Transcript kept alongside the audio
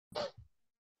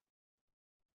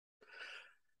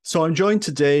So I'm joined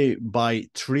today by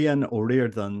Trian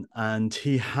O'Riordan, and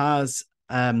he has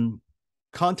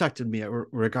contacted me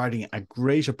regarding a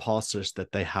great apostolate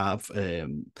that they have.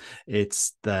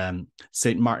 It's the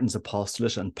St. Martin's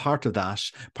Apostolate, and part of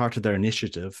their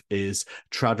initiative is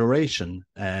Tradoration.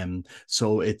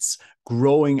 So it's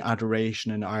growing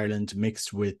adoration in Ireland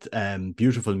mixed with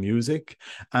beautiful music.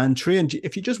 And Trian,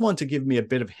 if you just want to give me a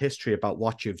bit of history about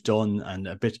what you've done and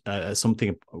a bit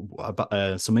something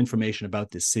about some information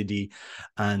about this city,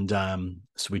 and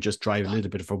so we just drive a little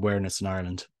bit of awareness in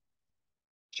Ireland.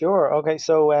 Sure. Okay.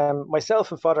 So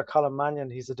myself and Father Colin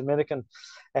Mannion, he's a Dominican.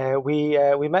 We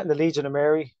met in the Legion of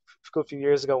Mary a good few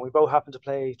years ago. And we both happened to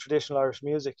play traditional Irish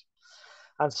music.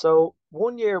 And so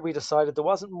one year we decided there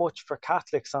wasn't much for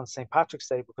Catholics on St. Patrick's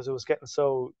Day because it was getting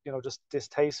so, just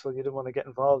distasteful. You didn't want to get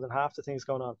involved in half the things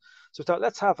going on. So we thought,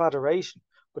 let's have adoration.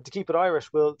 But to keep it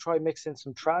Irish, we'll try mix in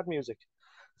some trad music.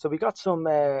 So we got some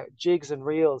jigs and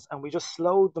reels and we just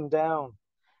slowed them down.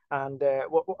 And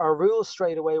what our rule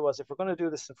straight away was, if we're going to do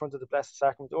this in front of the Blessed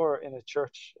Sacrament or in a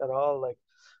church at all, like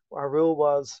our rule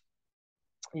was,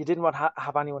 you didn't want to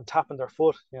have anyone tapping their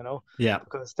foot, Yeah.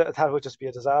 because that would just be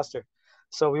a disaster.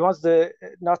 So we wanted to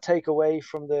not take away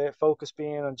from the focus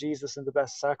being on Jesus and the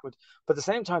Blessed Sacrament, but at the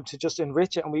same time to just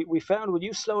enrich it. And we found when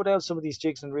you slow down some of these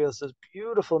jigs and reels, there's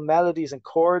beautiful melodies and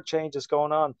chord changes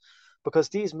going on because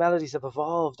these melodies have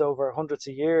evolved over hundreds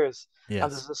of years, and Yes.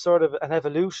 there's a sort of an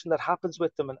evolution that happens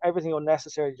with them, and everything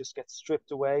unnecessary just gets stripped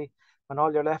away, and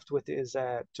all you're left with is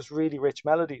just really rich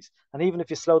melodies. And even if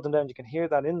you slow them down, you can hear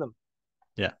that in them.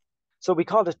 Yeah. So we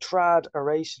called it trad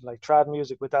oration, like trad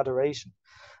music with adoration.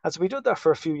 And so we did that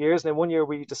for a few years. And then one year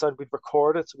we decided we'd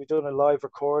record it. So we did a live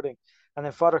recording. And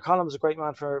then Father Colin was a great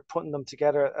man for putting them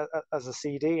together as a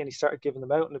CD, and he started giving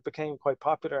them out, and it became quite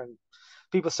popular. And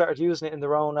people started using it in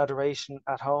their own adoration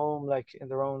at home, like in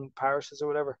their own parishes or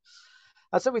whatever.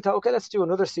 And so we thought, okay, let's do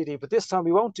another CD, but this time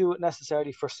we won't do it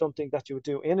necessarily for something that you would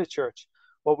do in a church.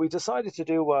 What we decided to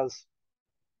do was,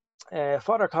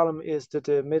 Father Colin is the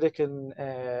Dominican,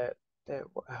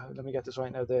 let me get this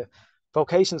right now, the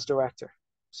vocations director.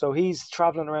 So he's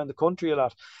traveling around the country a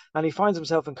lot, and he finds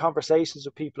himself in conversations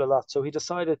with people a lot. So he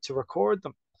decided to record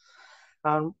them,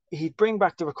 and he'd bring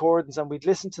back the recordings, and we'd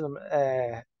listen to them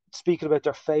speaking about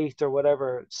their faith or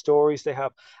whatever stories they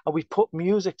have, and we put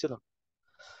music to them.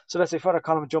 So let's say Father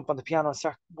Colin would jump on the piano and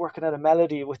start working out a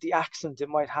melody with the accent, it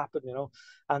might happen.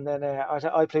 And then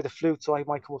I play the flute, so I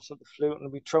might come up with the flute,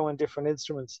 and we throw in different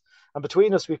instruments. And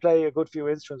between us, we play a good few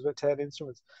instruments, about 10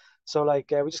 instruments. So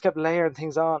like we just kept layering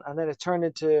things on, and then it turned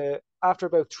into, after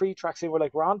about 3 tracks in, we're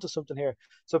like, we're onto something here.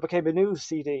 So it became a new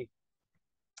CD.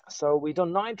 So we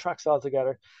done 9 tracks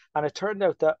altogether, and it turned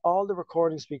out that all the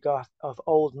recordings we got of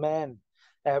old men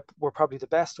were probably the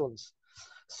best ones.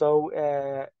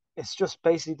 So it's just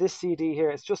basically this CD here.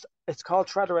 It's called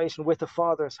Tradoration with a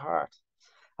Father's Heart,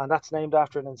 and that's named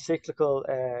after an encyclical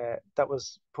that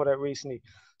was put out recently.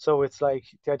 So it's like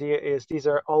the idea is these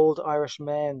are old Irish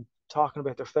men talking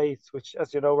about their faith, which,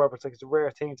 as you know, Robert, like it's a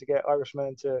rare thing to get Irish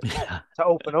men to Yeah.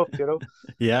 open up.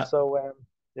 Yeah. So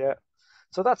yeah.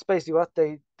 So that's basically what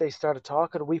they started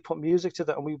talking, and we put music to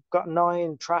that, and we got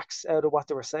 9 tracks out of what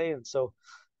they were saying. So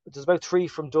there's about 3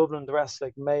 from Dublin, the rest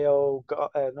like Mayo,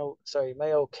 no, sorry,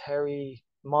 Mayo, Kerry,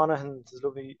 Monaghan. There's a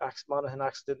lovely Monaghan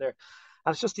accent in there,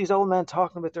 and it's just these old men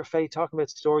talking about their faith, talking about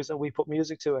stories, and we put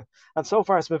music to it. And so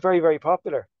far, it's been very, very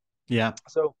popular. Yeah.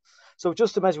 So, so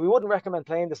just to mention, we wouldn't recommend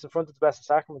playing this in front of the Blessed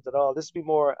Sacrament at all. This would be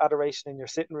more adoration in your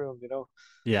sitting room.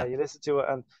 Yeah. You listen to it,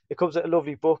 and it comes with a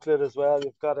lovely booklet as well.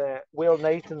 You've got Will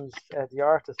Nathan's, the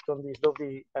artist, done these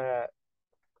lovely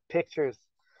pictures.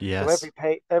 So Yes.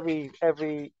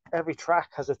 every track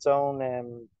has its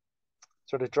own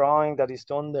sort of drawing that he's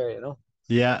done there.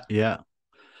 Yeah. Yeah.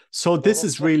 So So this what is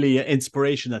was that? really an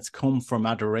inspiration that's come from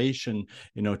adoration.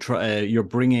 You're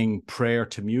bringing prayer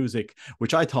to music,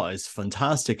 which I thought is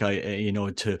fantastic.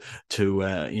 To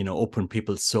open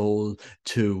people's soul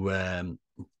to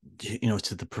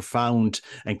the profound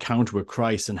encounter with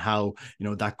Christ, and how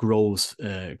that grows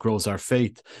our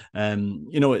faith.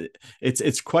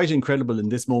 It's quite incredible in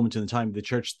this moment in the time of the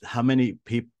church how many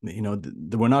people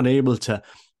they were not able to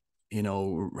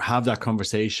have that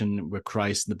conversation with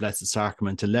Christ in the Blessed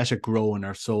Sacrament, to let it grow in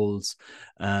our souls.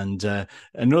 And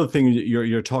another thing,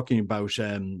 you're talking about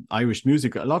Irish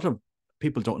music. A lot of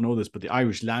people don't know this, but the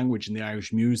Irish language and the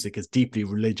Irish music is deeply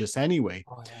religious anyway.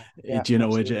 Oh yeah, yeah, It, you know,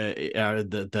 absolutely.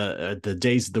 the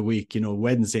days of the week, you know,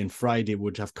 Wednesday and Friday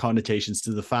would have connotations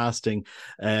to the fasting,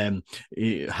 um,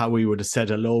 how we would have said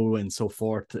hello and so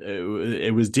forth.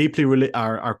 It was deeply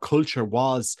our culture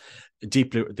was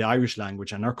deeply, the Irish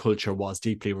language and our culture was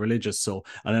deeply religious. So,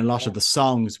 and a lot Yeah, of the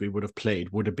songs we would have played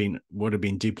would have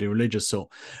been deeply religious. So,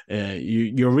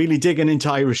 you're really digging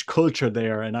into Irish culture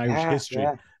there and Irish yeah,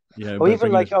 history. yeah. Yeah, Oh, by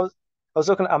even bringing it. like I was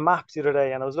looking at a map the other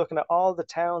day, and I was looking at all the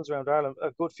towns around Ireland.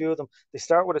 A good few of them, they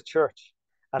start with a church,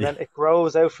 and Yeah, then it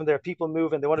grows out from there. People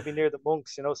move in; they want to be near the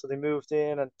monks, so they moved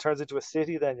in, and it turns into a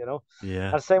city. Then.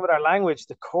 yeah. And same with our language.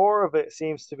 The core of it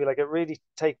seems to be like it really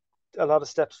take a lot of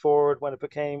steps forward when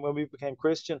we became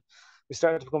Christian. We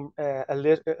started to become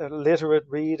literate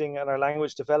reading, and our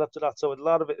language developed a lot. So a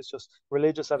lot of it is just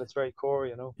religious at its very core.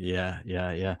 Yeah,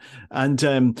 yeah, yeah. And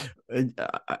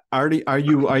are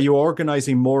you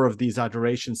organizing more of these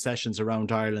adoration sessions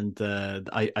around Ireland?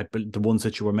 The ones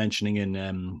that you were mentioning in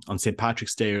on St.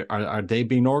 Patrick's Day, are they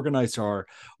being organized, or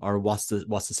what's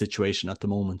the situation at the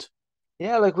moment?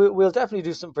 Yeah, like we'll definitely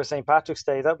do something for St. Patrick's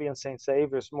Day. That'll be in St.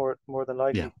 Saviour's more than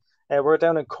Yeah, likely. We're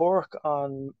down in Cork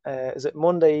on is it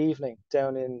Monday evening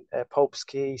down in Pope's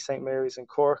Quay, St. Mary's in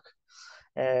Cork.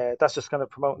 That's just kind of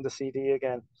promoting the CD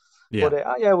again. yeah.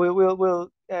 But yeah,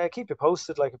 we'll keep you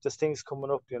posted. Like if there's things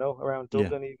coming up, around Yeah.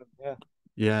 Dublin even. Yeah,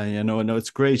 Yeah, yeah, no, no, it's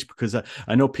great because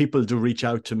I know people do reach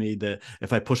out to me that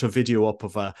if I put a video up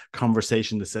of a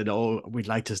conversation that said, "Oh, we'd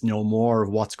like to know more of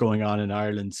what's going on in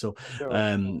Ireland." So, sure.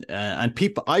 and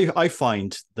people, I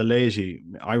find the laity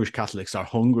Irish Catholics are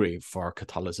hungry for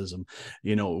Catholicism.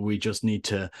 You know, we just need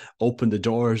to open the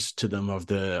doors to them of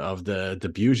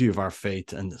the beauty of our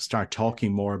faith and start Yeah,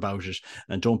 talking more about it,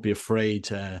 and don't be afraid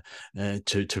to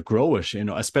grow it. You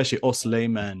know, especially us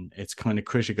yeah, laymen, it's kind of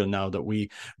critical now that we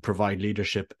provide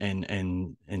leadership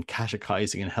in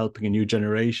catechizing and helping a new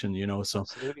generation, so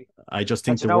absolutely. I just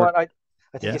And think you the know work. what? I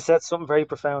think you Yeah, said something very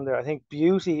profound there. I think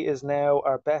beauty is now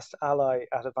our best ally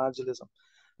at evangelism.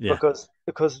 yeah,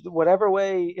 Because whatever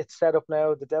way it's set up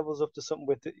now, the devil's up to something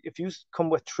with it. If you come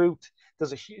with truth,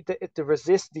 there's a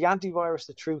the antivirus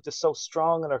to truth is so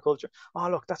strong in our culture. Oh,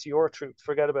 look, that's your truth.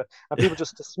 Forget about it. And people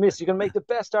just dismiss. You can make the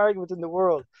best argument in the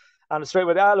world, and straight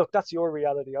away, look, that's your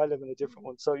reality. I live in a different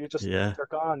one. So yeah, they're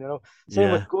gone. Same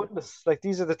with yeah, goodness. Like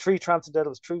these are the three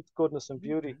transcendentals: truth, goodness, and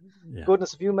beauty. yeah,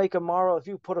 Goodness, if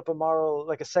you put up a moral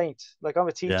like a saint, like I'm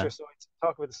a teacher, yeah, so I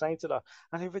talk about the saints a lot,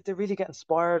 and they really get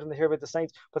inspired and they hear about the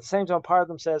saints. But at the same time, part of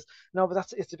them says, no,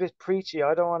 but it's a bit preachy.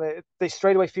 I don't want to. They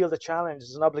straight away feel the challenge.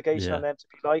 There's an obligation on yeah, them to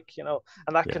be like,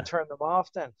 and that can yeah, turn them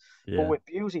off then. But yeah, with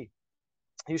beauty,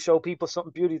 you show people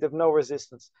something beauty, they've no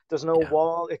resistance. There's no yeah.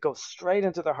 wall. It goes straight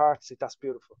into their heart. See, that's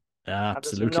beautiful. And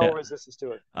there's no Absolutely. resistance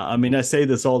to it. I mean, I say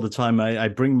this all the time. I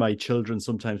bring my children.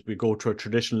 Sometimes we go to a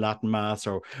traditional Latin mass,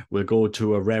 or we'll go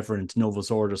to a reverent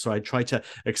Novus Ordo. So I try to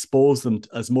expose them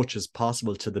as much as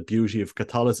possible to the beauty of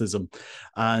Catholicism.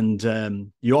 And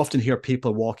you often hear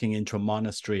people walking into a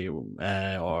monastery,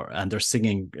 and they're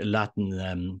singing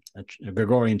Latin, a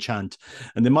Gregorian chant,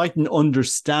 and they mightn't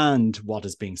understand what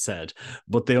is being said,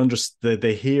 but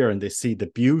they hear and they see the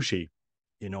beauty.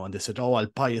 And they said, "Oh, I'll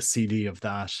buy a CD of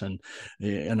that," and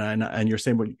you're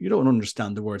saying, "Well, you don't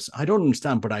understand the words." I don't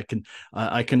understand, but I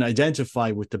can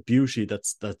identify with the beauty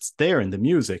that's there in the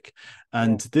music,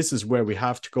 Yeah, and this is where we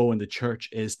have to go in the church,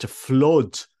 is to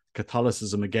flood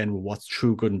Catholicism again with what's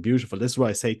true, good, and beautiful. This is why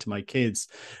I say to my kids,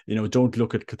 don't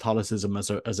look at Catholicism as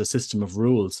a system of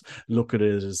rules. Look at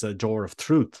it as a door of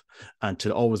truth, and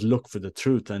to always look for the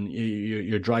truth. And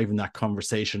you're driving that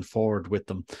conversation forward with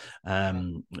them. yeah,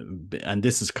 And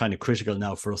this is kind of critical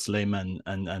now for us laymen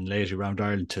and laity around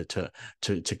Ireland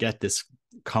to get this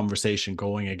conversation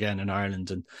going again in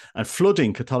Ireland, and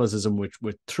flooding Catholicism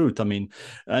with truth. I mean,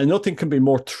 nothing can be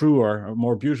more true or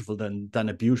more beautiful than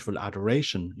a beautiful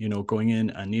adoration. Going in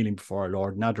and kneeling before our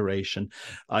Lord in adoration.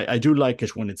 I do like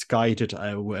it when it's guided.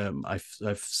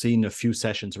 I've seen a few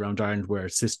sessions around Ireland where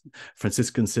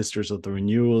Franciscan Sisters of the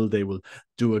Renewal, they will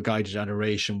do a guided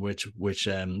adoration, which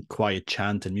quiet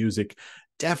chant and music.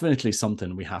 Definitely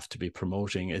something we have to be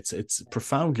promoting. It's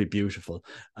profoundly beautiful,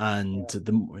 and yeah.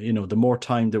 the more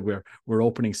time that we're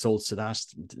opening souls to that,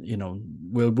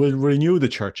 we'll renew the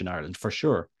church in Ireland for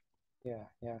sure. Yeah,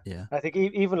 yeah. Yeah, I think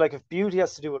even like if beauty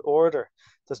has to do with order,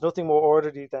 there's nothing more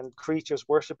orderly than creatures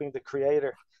worshiping the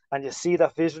creator. And you see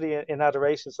that visually in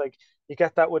adoration. It's like you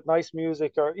get that with nice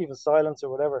music or even silence or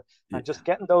whatever. And just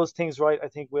getting those things right, I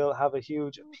think will have a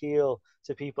huge appeal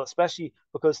to people, especially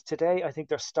because today I think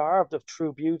they're starved of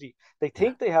true beauty. They yeah,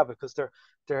 think they have it because they're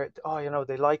oh,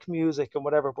 they like music and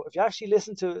whatever. But if you actually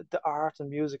listen to the art and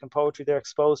music and poetry they're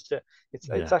exposed to, it's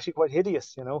yeah, actually quite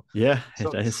hideous. yeah. It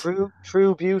So is.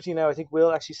 true beauty now, I think,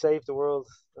 will actually save the world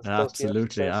as opposed to the empty Absolutely,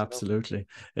 success. absolutely.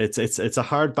 It's a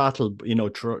hard battle,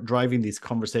 driving these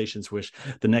conversations with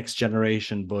the next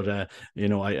generation. But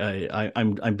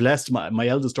I'm blessed. My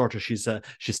eldest daughter, she's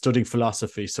studying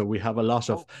philosophy, so we have a lot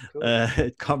of Oh, cool.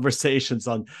 conversations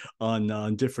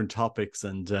on different topics,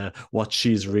 and what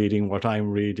she's Yeah, reading, what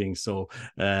I'm reading. So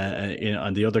yeah,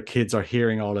 and the other kids are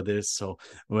hearing all of this. So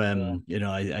yeah,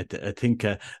 I think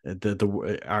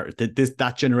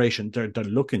that generation, they're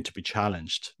looking to be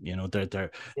challenged. They're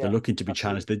yeah, looking to be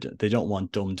challenged. absolutely. They don't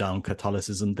want dumbed down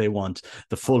Catholicism. They want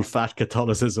the full Oh, fat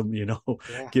Catholicism.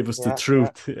 yeah, Give us the yeah, yeah,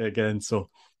 truth again. So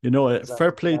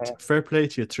exactly. Yeah, yeah. fair play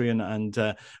to you, Trian,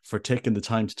 and for taking the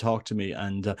time to talk to me.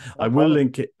 And No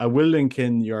problem. I will link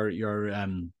in your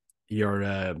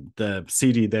the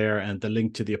CD there and the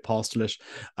link to the apostolate.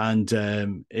 And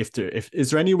if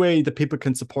is there any way that people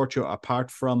can support you apart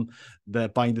from the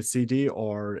buying the CD,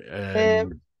 or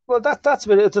Um, well, that's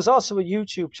about it. There's also a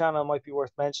YouTube channel might be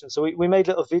worth mentioning. So we made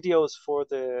little videos for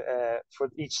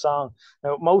each song.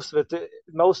 Now most of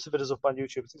it is up on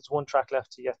YouTube. It's one track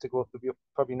left yet to go up. It'll be up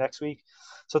probably next week.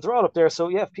 So they're all up there. So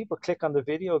yeah, if people click on the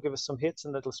video, give us some hits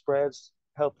and little spreads,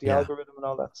 help the yeah. algorithm and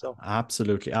all that. So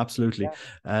Absolutely, absolutely.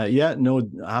 yeah, Yeah, no,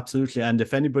 absolutely. And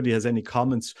if anybody has any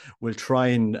comments, we'll try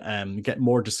and get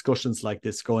more discussions like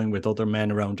this going with other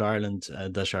men around Ireland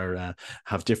that are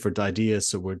have different ideas.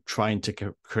 So we're trying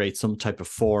to create some type of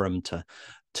forum to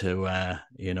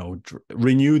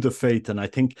renew the faith. And I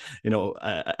think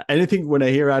anything, when I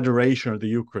hear adoration or the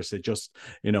Eucharist,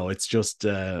 it's just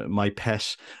my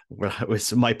pet. Well,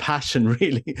 it's my passion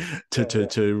really to yeah, to yeah,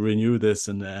 to renew this.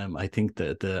 And I think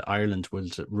that the Ireland will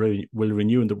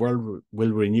renew, and the world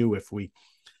will renew if we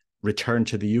return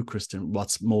to the Eucharist and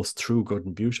what's most true, good,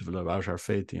 and beautiful about our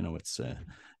faith. It's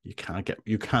you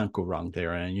can't go wrong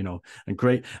there. And and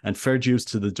great, and fair dues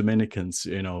to the Dominicans.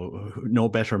 No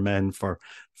better men for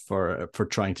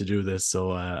trying to do this.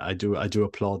 So I do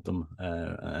applaud them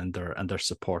and their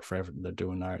support for everything they're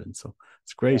doing in Ireland. So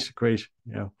it's yeah. great, great.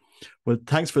 Well,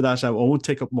 thanks for that. I won't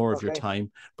take up more of your Okay,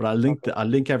 time, but okay, I'll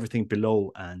link everything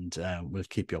below, and we'll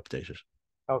keep you updated.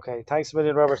 okay. Thanks a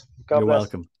million, Robert. God You're bless.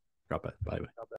 welcome. Drop it. Bye. God bless.